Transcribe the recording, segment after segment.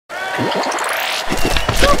Hey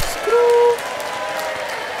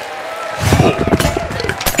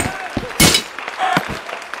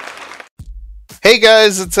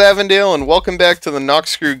guys, it's Avondale, and welcome back to the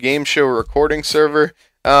Noxcrew Gameshow recording server.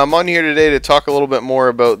 I'm on here today to talk a little bit more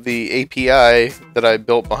about the API that I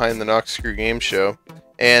built behind the Noxcrew Gameshow.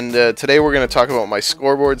 And today we're going to talk about my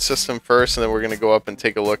scoreboard system first, and then we're going to go up and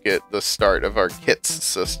take a look at the start of our kits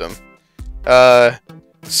system.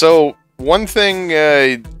 So one thing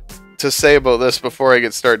to say about this before I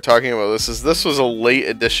get started talking about this was a late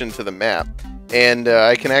addition to the map. And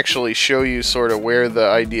I can actually show you sort of where the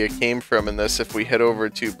idea came from in this if we head over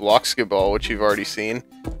to Bloxkeball, which you've already seen.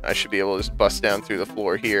 I should be able to just bust down through the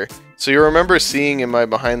floor here. So you remember seeing in my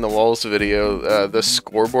Behind the Walls video the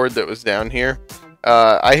scoreboard that was down here.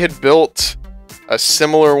 I had built a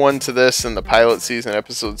similar one to this in the pilot season,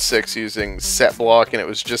 episode 6, using set block, and it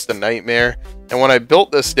was just a nightmare. And when I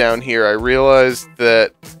built this down here, I realized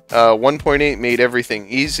that 1.8 made everything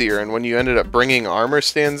easier, and when you ended up bringing armor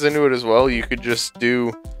stands into it as well, you could just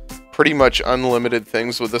do pretty much unlimited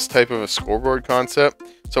things with this type of a scoreboard concept.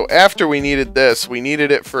 So after we needed this, we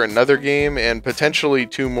needed it for another game and potentially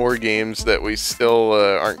 2 more games that we still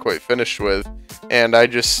aren't quite finished with. And I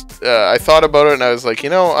just I thought about it, and I was like, you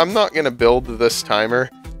know, I'm not gonna build this timer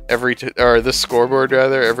this scoreboard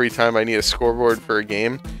rather every time I need a scoreboard for a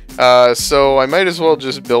game. So I might as well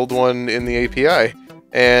just build one in the API.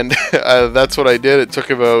 And that's what I did. It took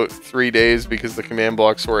about 3 days because the command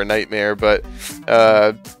blocks were a nightmare, but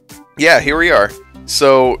yeah, here we are.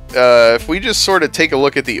 So if we just sort of take a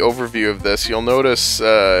look at the overview of this, you'll notice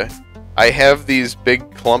I have these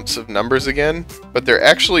big clumps of numbers again, but they're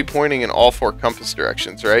actually pointing in all 4 compass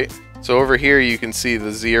directions, right? So over here you can see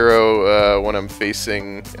the 0 when I'm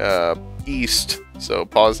facing east, so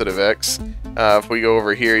positive X. If we go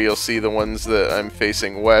over here, you'll see the ones that I'm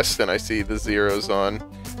facing west, and I see the 0s on.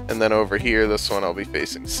 And then over here, this one I'll be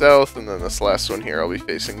facing south, and then this last one here I'll be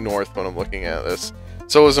facing north when I'm looking at this.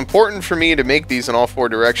 So it was important for me to make these in all 4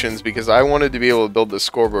 directions because I wanted to be able to build the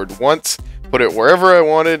scoreboard once, put it wherever I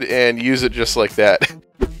wanted, and use it just like that.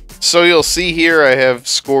 So you'll see here I have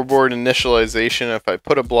scoreboard initialization. If I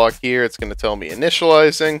put a block here, it's going to tell me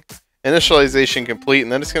initializing, initialization complete,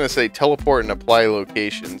 and then it's going to say teleport and apply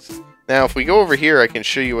locations. Now if we go over here, I can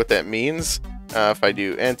show you what that means. If I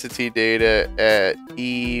do entity data at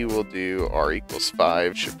E, we'll do R equals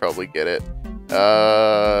 5, should probably get it.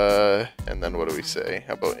 And then what do we say?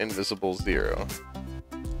 How about invisible 0?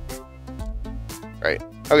 Right.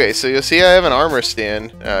 Okay, so you'll see I have an armor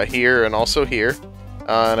stand here and also here.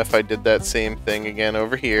 And if I did that same thing again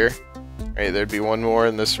over here, right, there'd be one more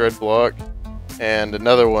in this red block and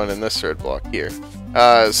another one in this red block here.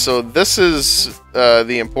 So this is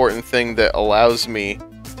the important thing that allows me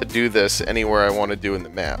to do this anywhere I want to do in the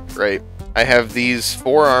map, right? I have these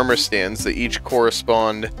 4 armor stands that each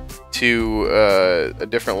correspond to a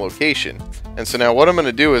different location. And so now what I'm going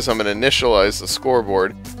to do is I'm going to initialize the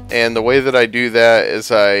scoreboard, and the way that I do that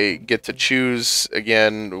is I get to choose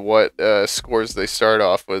again what scores they start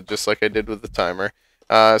off with, just like I did with the timer.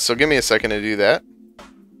 So give me a second to do that.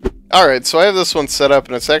 Alright, so I have this one set up,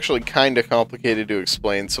 and it's actually kind of complicated to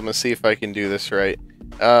explain, so I'm going to see if I can do this right.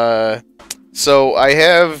 So I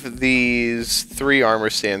have these 3 armor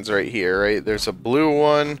stands right here, right? There's a blue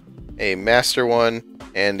one, a master one,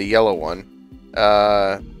 and a yellow one.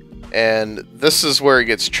 And this is where it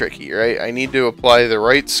gets tricky, right? I need to apply the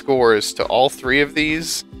right scores to all 3 of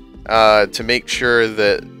these to make sure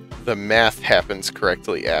that the math happens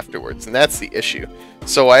correctly afterwards, and that's the issue.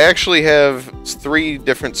 So I actually have 3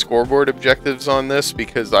 different scoreboard objectives on this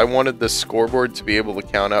because I wanted this scoreboard to be able to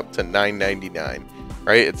count up to 999,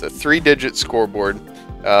 right? It's a 3-digit scoreboard.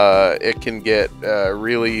 It can get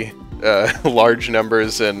really large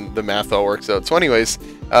numbers, and the math all works out. So anyways,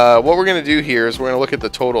 what we're going to do here is we're going to look at the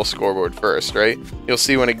total scoreboard first, right? You'll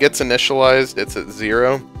see when it gets initialized, it's at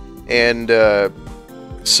 0. And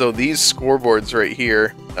so these scoreboards right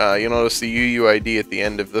here, you'll notice the UUID at the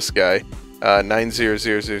end of this guy,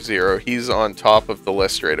 90000. He's on top of the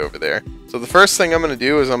list right over there. So the first thing I'm going to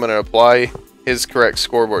do is I'm going to apply his correct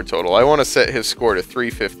scoreboard total. I want to set his score to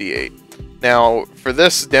 358. Now, for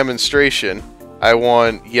this demonstration, I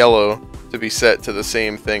want yellow to be set to the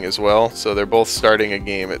same thing as well, so they're both starting a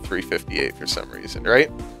game at 358 for some reason, right?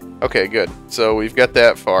 Okay, good. So we've got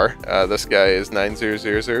that far. This guy is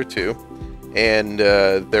 90002, and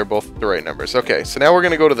they're both the right numbers. Okay, so now we're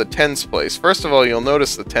going to go to the tens place. First of all, you'll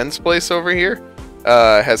notice the tens place over here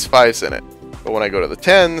has 5s in it, but when I go to the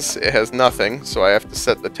tens, it has nothing, so I have to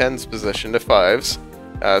set the tens position to 5s.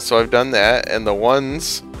 So I've done that, and the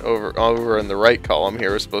ones over in the right column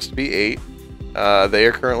here are supposed to be 8. They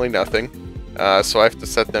are currently nothing. so I have to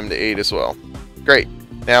set them to 8 as well. Great.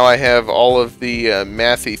 Now I have all of the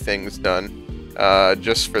mathy things done,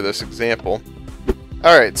 just for this example.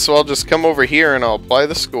 Alright, so I'll just come over here and I'll apply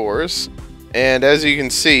the scores. And as you can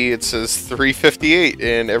see, it says 358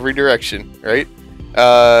 in every direction, right?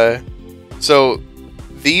 So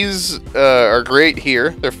these are great here.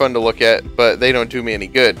 They're fun to look at, but they don't do me any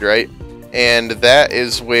good, right? And that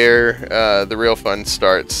is where the real fun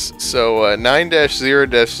starts. So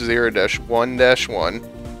 9-0-0-1-1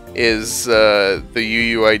 is the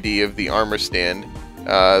UUID of the armor stand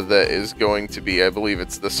that is going to be, I believe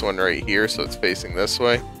it's this one right here, so it's facing this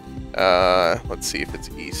way. Let's see if it's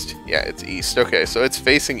east. Yeah, it's east. Okay, so it's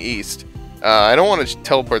facing east. I don't want to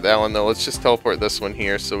teleport that one though. Let's just teleport this one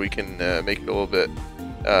here so we can make it a little bit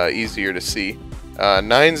easier to see.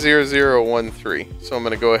 90013. So I'm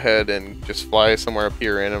going to go ahead and just fly somewhere up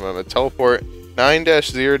here and I'm going to teleport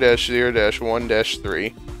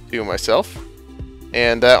 9-0-0-1-3 to myself.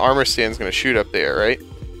 And that armor stand is going to shoot up there, right?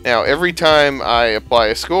 Now, every time I apply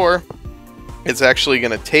a score, it's actually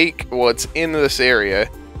going to take what's in this area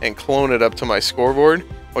and clone it up to my scoreboard,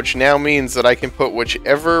 which now means that I can put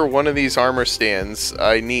whichever one of these armor stands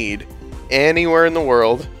I need anywhere in the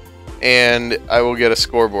world, and I will get a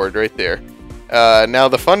scoreboard right there. Now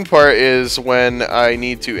the fun part is when I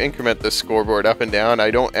need to increment the scoreboard up and down, I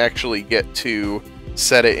don't actually get to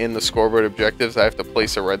set it in the scoreboard objectives. I have to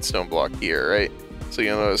place a redstone block here, right? So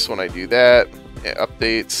you'll notice when I do that, it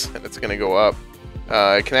updates and it's going to go up.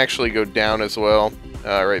 It can actually go down as well,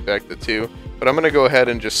 right back to 2. But I'm going to go ahead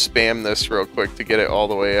and just spam this real quick to get it all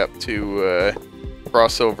the way up to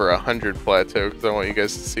cross over 100 plateau, because I want you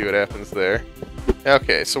guys to see what happens there.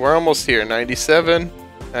 Okay, so we're almost here. 97,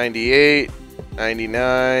 98,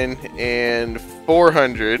 99, and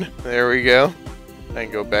 400. There we go. I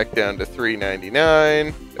can go back down to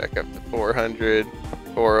 399, back up to 400,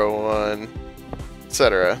 401,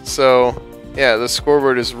 etc. So, yeah, the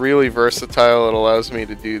scoreboard is really versatile. It allows me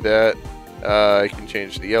to do that. I can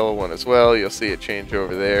change the yellow one as well. You'll see it change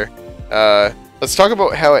over there. Let's talk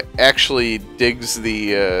about how it actually digs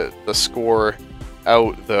the score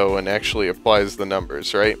out, though, and actually applies the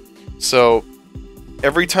numbers, right? So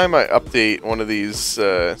every time I update one of these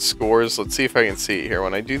scores, let's see if I can see it here.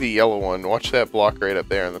 When I do the yellow one, watch that block right up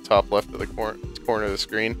there in the top left of the corner of the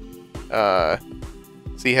screen.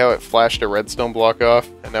 See how it flashed a redstone block off?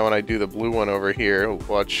 And now when I do the blue one over here,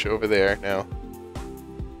 watch over there now.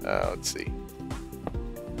 Let's see.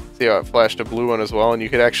 See how it flashed a blue one as well? And you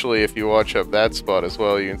could actually, if you watch up that spot as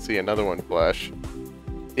well, you can see another one flash.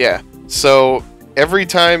 Yeah, so every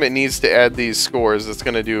time it needs to add these scores, it's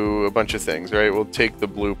going to do a bunch of things, right? We'll take the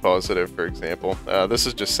blue positive, for example. This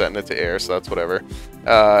is just setting it to air, so that's whatever.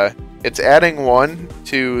 It's adding 1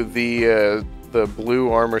 to the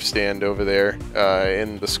blue armor stand over there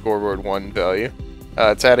in the scoreboard 1 value.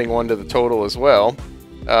 It's adding 1 to the total as well.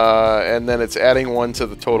 And then it's adding 1 to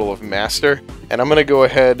the total of master. And I'm going to go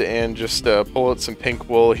ahead and just pull out some pink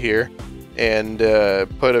wool here and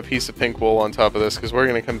put a piece of pink wool on top of this, because we're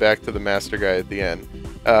going to come back to the master guy at the end.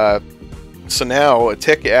 So now, a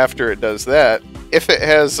tick after it does that, if it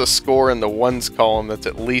has a score in the 1s column that's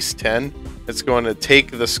at least 10, it's going to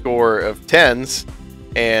take the score of 10s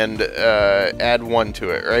and add 1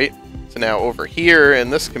 to it, right? So now over here in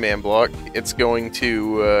this command block, it's going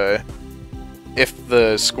to... if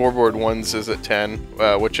the scoreboard 1s is at 10,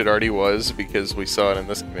 which it already was because we saw it in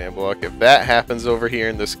this command block, if that happens over here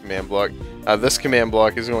in this command block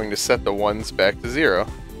is going to set the 1s back to 0.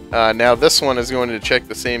 Now this one is going to check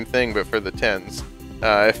the same thing, but for the 10s.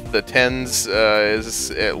 If the 10s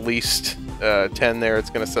is at least 10 there, it's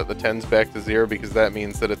going to set the 10s back to 0, because that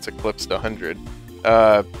means that it's eclipsed 100.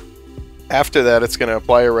 After that, it's going to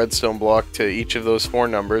apply a redstone block to each of those 4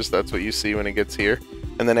 numbers. That's what you see when it gets here.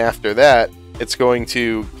 And then after that, it's going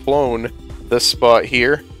to clone this spot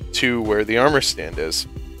here to where the armor stand is.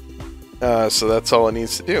 So that's all it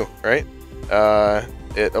needs to do, right?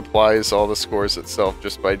 It applies all the scores itself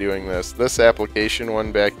just by doing this. This application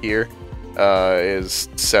one back here is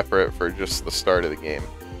separate for just the start of the game.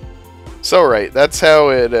 So right, that's how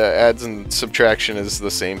it adds and subtraction is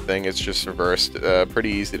the same thing, it's just reversed. Pretty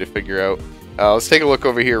easy to figure out. Let's take a look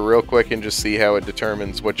over here real quick and just see how it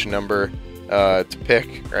determines which number to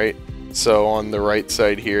pick, right? So on the right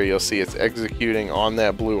side here, you'll see it's executing on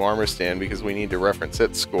that blue armor stand because we need to reference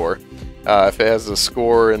its score. If it has a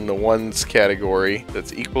score in the 1s category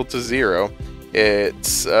that's equal to 0,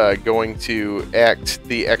 it's going to act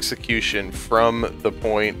the execution from the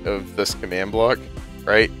point of this command block,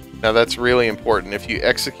 right? Now that's really important. If you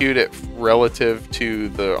execute it relative to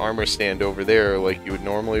the armor stand over there, like you would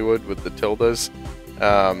normally would with the tildes,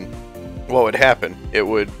 what would happen? It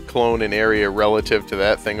would clone an area relative to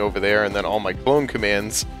that thing over there, and then all my clone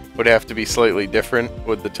commands would have to be slightly different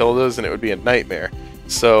with the tildes, and it would be a nightmare.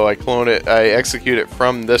 So I clone it, I execute it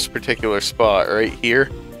from this particular spot right here,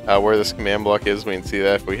 where this command block is. We can see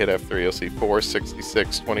that if we hit F3, you'll see 4,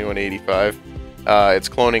 66, 21, 85. It's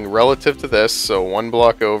cloning relative to this, so 1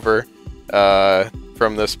 block over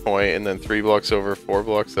from this point, and then 3 blocks over, 4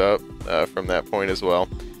 blocks up from that point as well.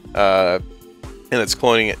 And it's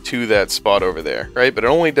cloning it to that spot over there, right? But it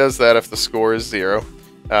only does that if the score is 0.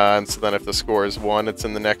 And so then if the score is 1, it's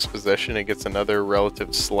in the next position. It gets another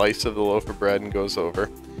relative slice of the loaf of bread and goes over.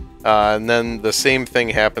 And then the same thing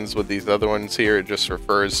happens with these other ones here. It just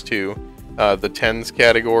refers to the tens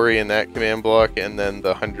category in that command block, and then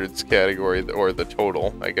the hundreds category, or the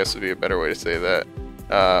total, I guess would be a better way to say that,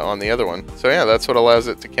 on the other one. So yeah, that's what allows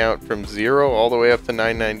it to count from 0 all the way up to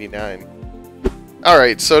 999.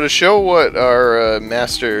 Alright, so to show what our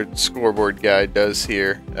master scoreboard guy does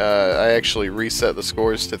here, I actually reset the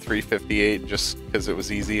scores to 358 just because it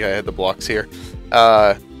was easy. I had the blocks here.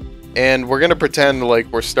 And we're going to pretend like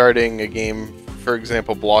we're starting a game, for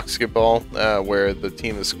example, Blocksketball, where the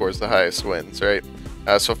team that scores the highest wins, right?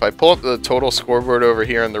 So if I pull up the total scoreboard over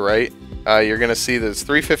here on the right, you're going to see that it's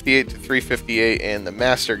 358 to 358, and the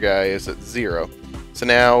master guy is at 0. So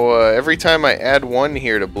now, every time I add 1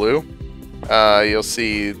 here to blue, you'll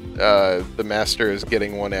see the master is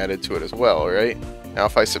getting 1 added to it as well, right? Now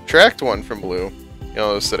if I subtract 1 from blue, you'll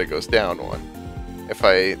notice that it goes down 1. If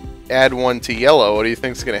I add 1 to yellow, what do you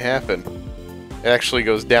think is going to happen? It actually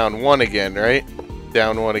goes down 1 again, right?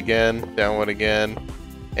 Down 1 again, down 1 again.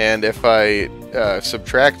 And if I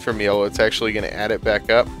subtract from yellow, it's actually going to add it back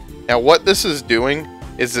up. Now what this is doing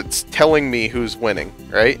is it's telling me who's winning,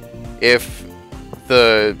 right? If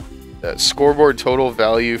the scoreboard total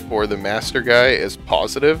value for the master guy is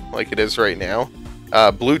positive, like it is right now,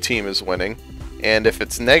 blue team is winning. And if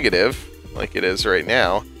it's negative, like it is right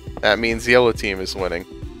now, that means yellow team is winning.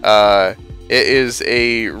 It is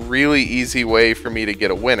a really easy way for me to get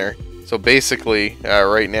a winner. So basically,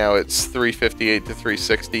 right now it's 358 to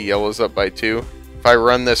 360, yellow's up by 2. If I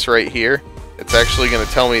run this right here, it's actually going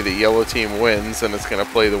to tell me that yellow team wins, and it's going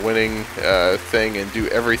to play the winning thing and do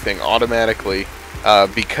everything automatically.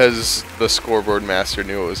 Because the scoreboard master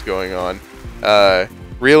knew what was going on.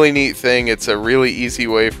 Really neat thing. It's a really easy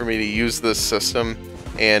way for me to use this system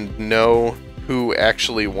and know who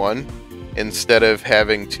actually won, instead of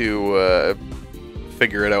having to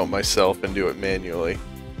figure it out myself and do it manually.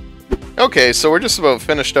 Okay, so we're just about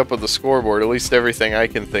finished up with the scoreboard, at least everything I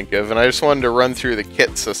can think of, and I just wanted to run through the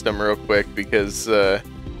kit system real quick because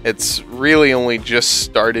it's really only just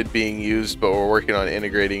started being used, but we're working on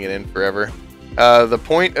integrating it in forever. The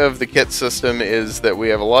point of the kit system is that we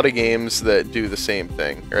have a lot of games that do the same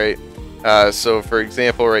thing, right? So for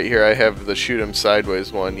example, right here I have the shoot 'em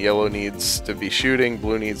sideways one. Yellow needs to be shooting,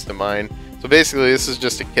 blue needs to mine. So basically this is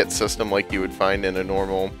just a kit system like you would find in a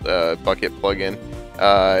normal bucket plugin.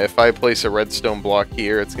 If I place a redstone block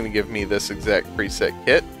here, it's going to give me this exact preset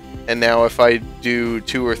kit. And now if I do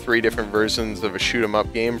 2 or 3 different versions of a shoot 'em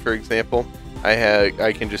up game, for example,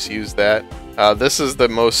 I can just use that. This is the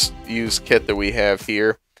most used kit that we have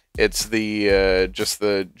here. It's the just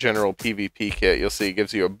the general PvP kit. You'll see it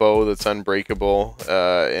gives you a bow that's unbreakable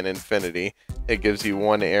in infinity. It gives you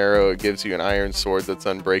 1 arrow. It gives you an iron sword that's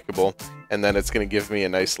unbreakable. And then it's going to give me a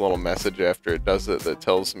nice little message after it does it that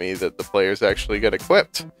tells me that the players actually got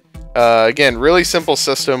equipped. Again, really simple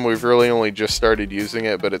system. We've really only just started using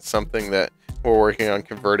it, but it's something that we're working on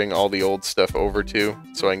converting all the old stuff over to,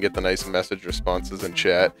 so I can get the nice message responses in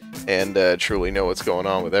chat and truly know what's going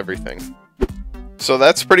on with everything. So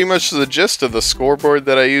that's pretty much the gist of the scoreboard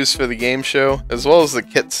that I use for the game show, as well as the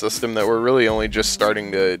kit system that we're really only just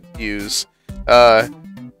starting to use.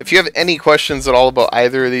 If you have any questions at all about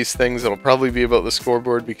either of these things, it'll probably be about the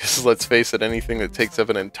scoreboard, because let's face it, anything that takes up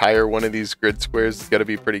an entire one of these grid squares has got to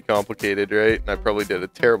be pretty complicated, right? And I probably did a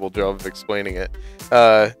terrible job of explaining it.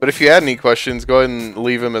 But if you had any questions, go ahead and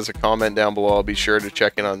leave them as a comment down below. I'll be sure to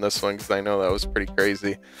check in on this one, because I know that was pretty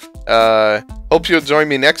crazy. Hope you'll join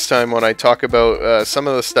me next time when I talk about some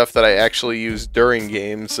of the stuff that I actually use during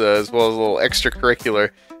games, as well as a little extracurricular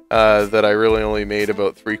that I really only made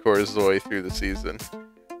about 3/4 of the way through the season.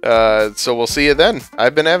 So we'll see you then.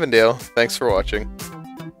 I've been Avondale. Thanks for watching.